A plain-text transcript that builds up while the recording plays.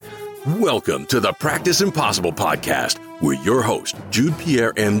Welcome to the Practice Impossible podcast, where your host, Jude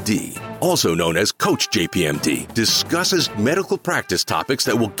Pierre, MD, also known as Coach JPMD, discusses medical practice topics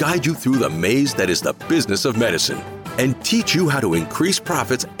that will guide you through the maze that is the business of medicine and teach you how to increase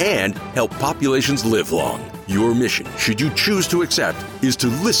profits and help populations live long. Your mission, should you choose to accept, is to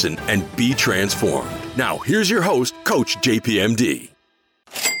listen and be transformed. Now, here's your host, Coach JPMD.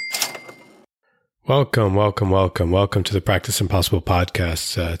 Welcome to the Practice Impossible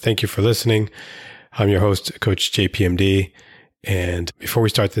podcast. Thank you for listening. I'm your host, Coach JPMD. And before we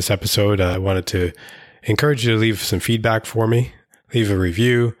start this episode, I wanted to encourage you to leave some feedback for me. Leave a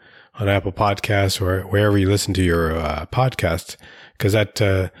review on Apple Podcasts or wherever you listen to your podcasts, because that's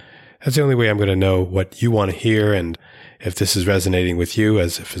the only way I'm going to know what you want to hear and if this is resonating with you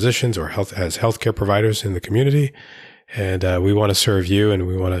as physicians or as healthcare providers in the community. And we want to serve you, and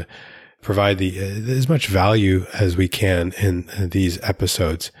we want to provide as much value as we can in these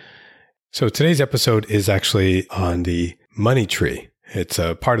episodes. So today's episode is actually on the Money Tree. It's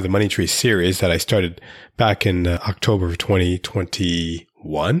a part of the Money Tree series that I started back in October of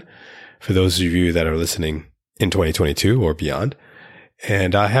 2021, for those of you that are listening in 2022 or beyond.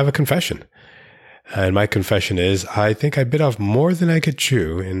 And I have a confession. And my confession is, I think I bit off more than I could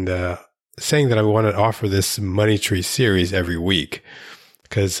chew in saying that I want to offer this Money Tree series every week,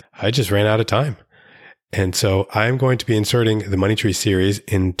 because I just ran out of time. And so I'm going to be inserting the Money Tree series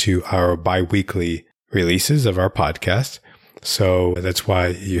into our bi-weekly releases of our podcast. So that's why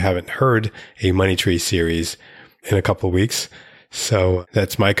you haven't heard a Money Tree series in a couple of weeks. So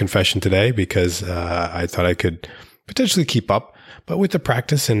that's my confession today, because I thought I could potentially keep up. But with the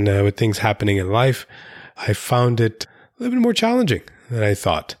practice and with things happening in life, I found it a little bit more challenging than I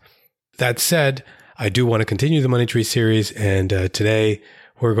thought. That said, I do want to continue the Money Tree series. And today,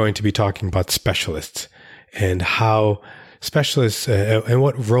 we're going to be talking about specialists and how specialists and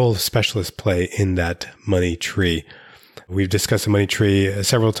what role specialists play in that money tree. We've discussed the money tree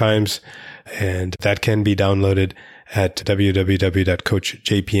several times, and that can be downloaded at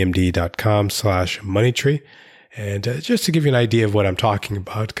www.coachjpmd.com/moneytree. And just to give you an idea of what I'm talking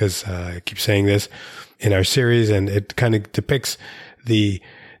about, because I keep saying this in our series, and it kind of depicts the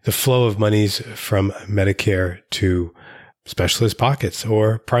flow of monies from Medicare to specialist pockets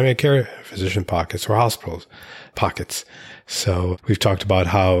or primary care physician pockets or hospitals pockets. So we've talked about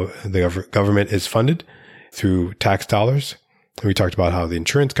how the government is funded through tax dollars. We talked about how the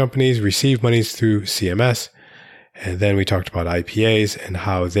insurance companies receive monies through CMS. And then we talked about IPAs and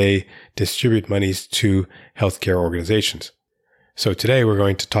how they distribute monies to healthcare organizations. So today we're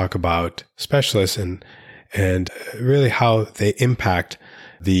going to talk about specialists and really how they impact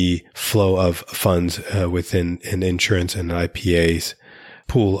the flow of funds within an insurance and an IPA's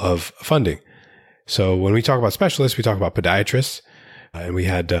pool of funding. So when we talk about specialists, we talk about podiatrists. And we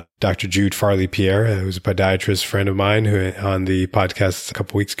had Dr. Jude Farley Pierre, who's a podiatrist friend of mine, who on the podcast a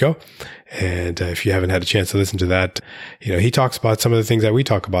couple weeks ago. And if you haven't had a chance to listen to that, he talks about some of the things that we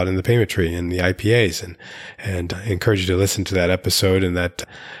talk about in the payment tree and the IPAs, and I encourage you to listen to that episode. And that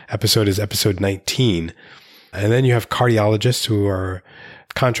episode is episode 19. And then you have cardiologists who are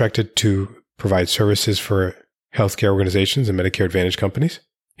contracted to provide services for healthcare organizations and Medicare Advantage companies.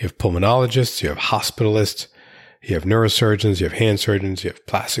 You have pulmonologists, you have hospitalists, you have neurosurgeons, you have hand surgeons, you have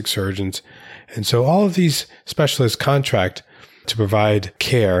plastic surgeons. And so all of these specialists contract to provide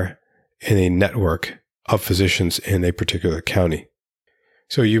care in a network of physicians in a particular county.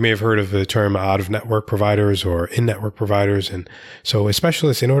 So you may have heard of the term out-of-network providers or in-network providers. And so a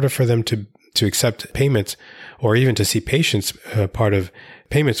specialist, in order for them to accept payments or even to see patients, part of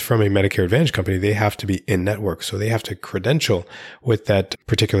payments from a Medicare Advantage company, they have to be in-network. So they have to credential with that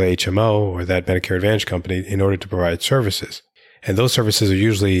particular HMO or that Medicare Advantage company in order to provide services. And those services are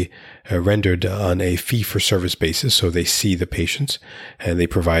usually rendered on a fee-for-service basis. So they see the patients and they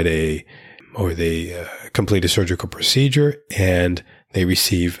provide they complete a surgical procedure, and they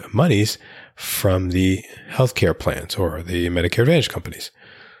receive monies from the healthcare plans or the Medicare Advantage companies.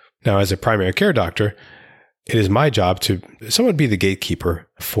 Now, as a primary care doctor, it is my job to somewhat be the gatekeeper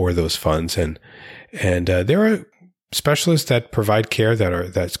for those funds. And there are specialists that provide care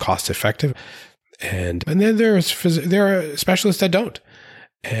that's cost effective. And then there are specialists that don't.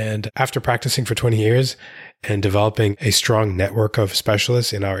 And after practicing for 20 years and developing a strong network of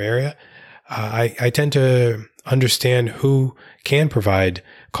specialists in our area, I tend to understand who can provide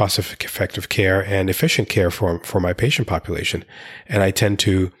cost-effective care and efficient care for my patient population. And I tend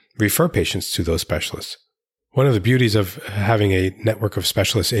to refer patients to those specialists. One of the beauties of having a network of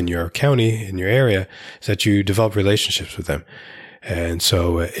specialists in your county, in your area, is that you develop relationships with them. And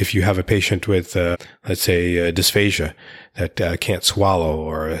so if you have a patient with, let's say, dysphagia that can't swallow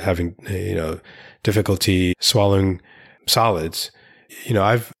or having, difficulty swallowing solids,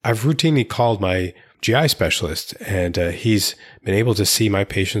 I've routinely called my GI specialist, and he's been able to see my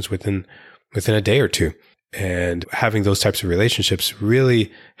patients within a day or two. And having those types of relationships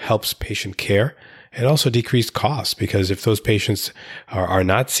really helps patient care and also decrease costs, because if those patients are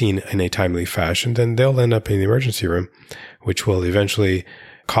not seen in a timely fashion, then they'll end up in the emergency room, which will eventually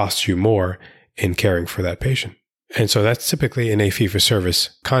cost you more in caring for that patient. And so that's typically in a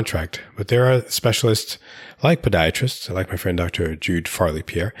fee-for-service contract. But there are specialists like podiatrists, like my friend Dr. Jude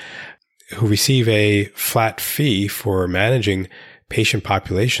Farley-Pierre, who receive a flat fee for managing patient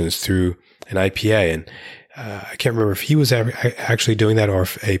populations through an IPA. And I can't remember if he was actually doing that or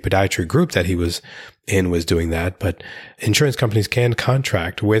if a podiatry group that he was in was doing that. But insurance companies can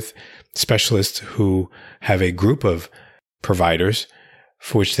contract with specialists who have a group of providers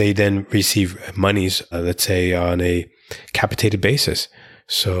for which they then receive monies, let's say on a capitated basis.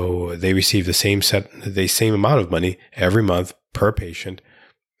 So they receive the same amount of money every month per patient.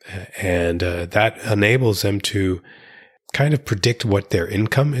 And that enables them to kind of predict what their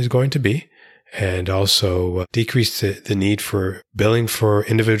income is going to be, and also decrease the need for billing for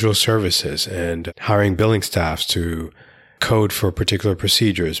individual services and hiring billing staffs to code for particular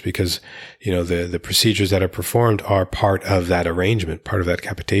procedures, because, the procedures that are performed are part of that arrangement, part of that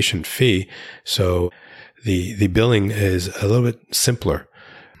capitation fee. So the billing is a little bit simpler,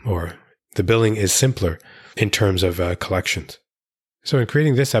 or the billing is simpler in terms of collections. So in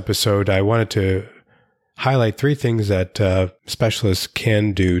creating this episode, I wanted to highlight 3 things that specialists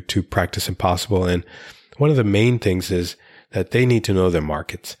can do to practice impossible. And one of the main things is that they need to know their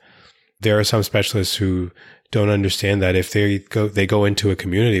markets. There are some specialists who don't understand that if they go into a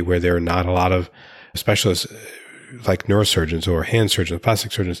community where there are not a lot of specialists like neurosurgeons or hand surgeons,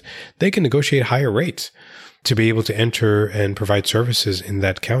 plastic surgeons, they can negotiate higher rates to be able to enter and provide services in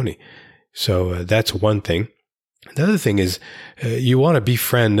that county. So that's one thing. The other thing is you want to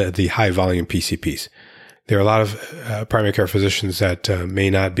befriend the high volume PCPs. There are a lot of primary care physicians that may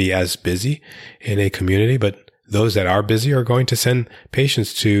not be as busy in a community, but those that are busy are going to send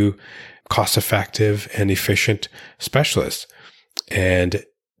patients to cost-effective and efficient specialists. And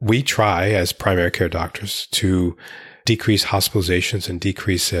we try as primary care doctors to decrease hospitalizations and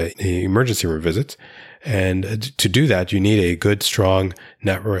decrease emergency room visits. And to do that, you need a good, strong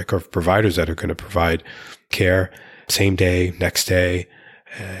network of providers that are going to provide care same day, next day.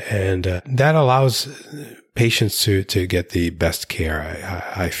 And that allows patients to get the best care,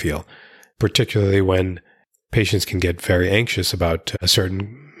 I feel, particularly when patients can get very anxious about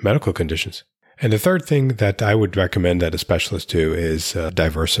certain medical conditions. And the third thing that I would recommend that a specialist do is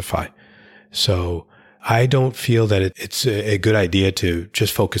diversify. So I don't feel that it's a good idea to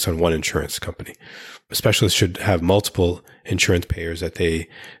just focus on one insurance company. Specialists should have multiple insurance payers that they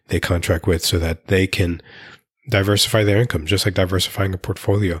contract with so that they can diversify their income, just like diversifying a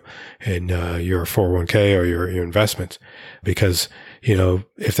portfolio in your 401k or your investments. Because,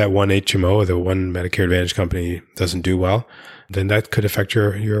 if that one HMO or the one Medicare Advantage company doesn't do well, then that could affect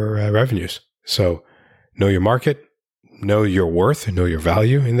your revenues. So know your market, know your worth, know your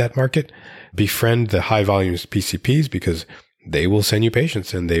value in that market. Befriend the high volume PCPs because they will send you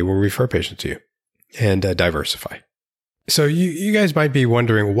patients and they will refer patients to you. And diversify. So you guys might be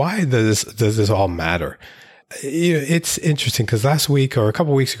wondering, why does this all matter? It's interesting because last week or a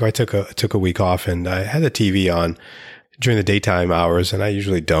couple of weeks ago, I took a week off and I had the TV on during the daytime hours, and I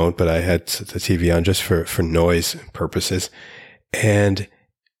usually don't, but I had the TV on just for noise purposes. And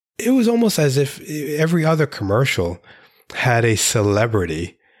it was almost as if every other commercial had a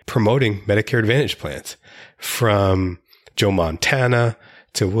celebrity promoting Medicare Advantage plans, from Joe Montana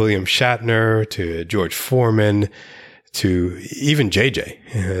to William Shatner to George Foreman to even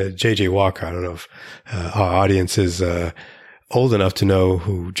JJ Walker. I don't know if our audience is old enough to know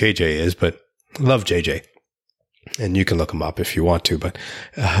who JJ is, but love JJ. And you can look him up if you want to. But,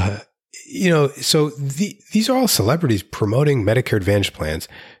 so these are all celebrities promoting Medicare Advantage plans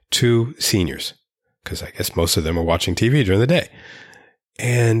to seniors, because I guess most of them are watching TV during the day.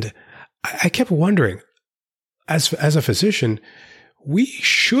 And I kept wondering, as a physician, we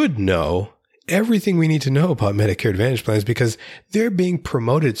should know everything we need to know about Medicare Advantage plans because they're being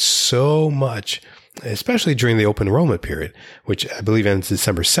promoted so much, especially during the open enrollment period, which I believe ends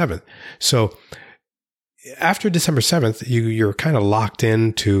December 7th. So after December 7th, you're kind of locked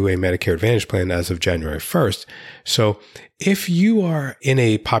into a Medicare Advantage plan as of January 1st. So if you are in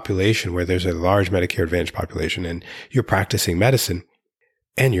a population where there's a large Medicare Advantage population and you're practicing medicine,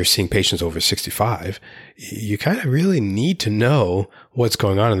 and you're seeing patients over 65, you kind of really need to know what's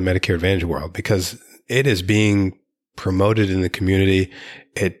going on in the Medicare Advantage world, because it is being promoted in the community.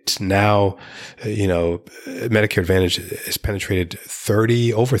 It's now, Medicare Advantage is penetrated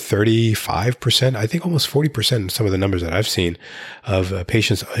over 35%, I think almost 40% in some of the numbers that I've seen of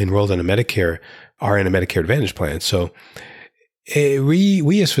patients enrolled in a Medicare are in a Medicare Advantage plan. So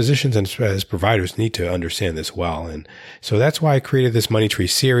we as physicians and as providers need to understand this well. And so that's why I created this Money Tree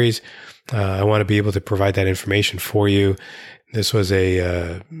series. I want to be able to provide that information for you. This was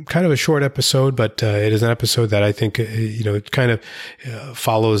a kind of a short episode, but it is an episode that I think it kind of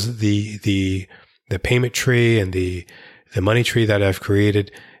follows the payment tree and the money tree that I've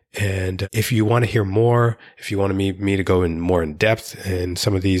created. And if you want to hear more, if you want me to go more in depth in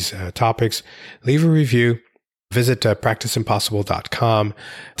some of these topics, leave a review. Visit practiceimpossible.com.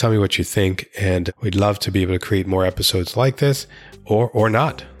 Tell me what you think, and we'd love to be able to create more episodes like this, or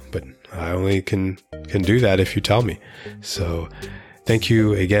not. But I only can do that if you tell me. So thank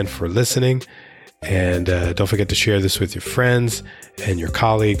you again for listening. And don't forget to share this with your friends and your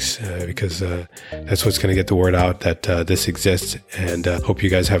colleagues, because that's what's going to get the word out that this exists. And hope you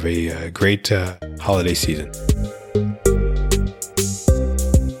guys have a great holiday season.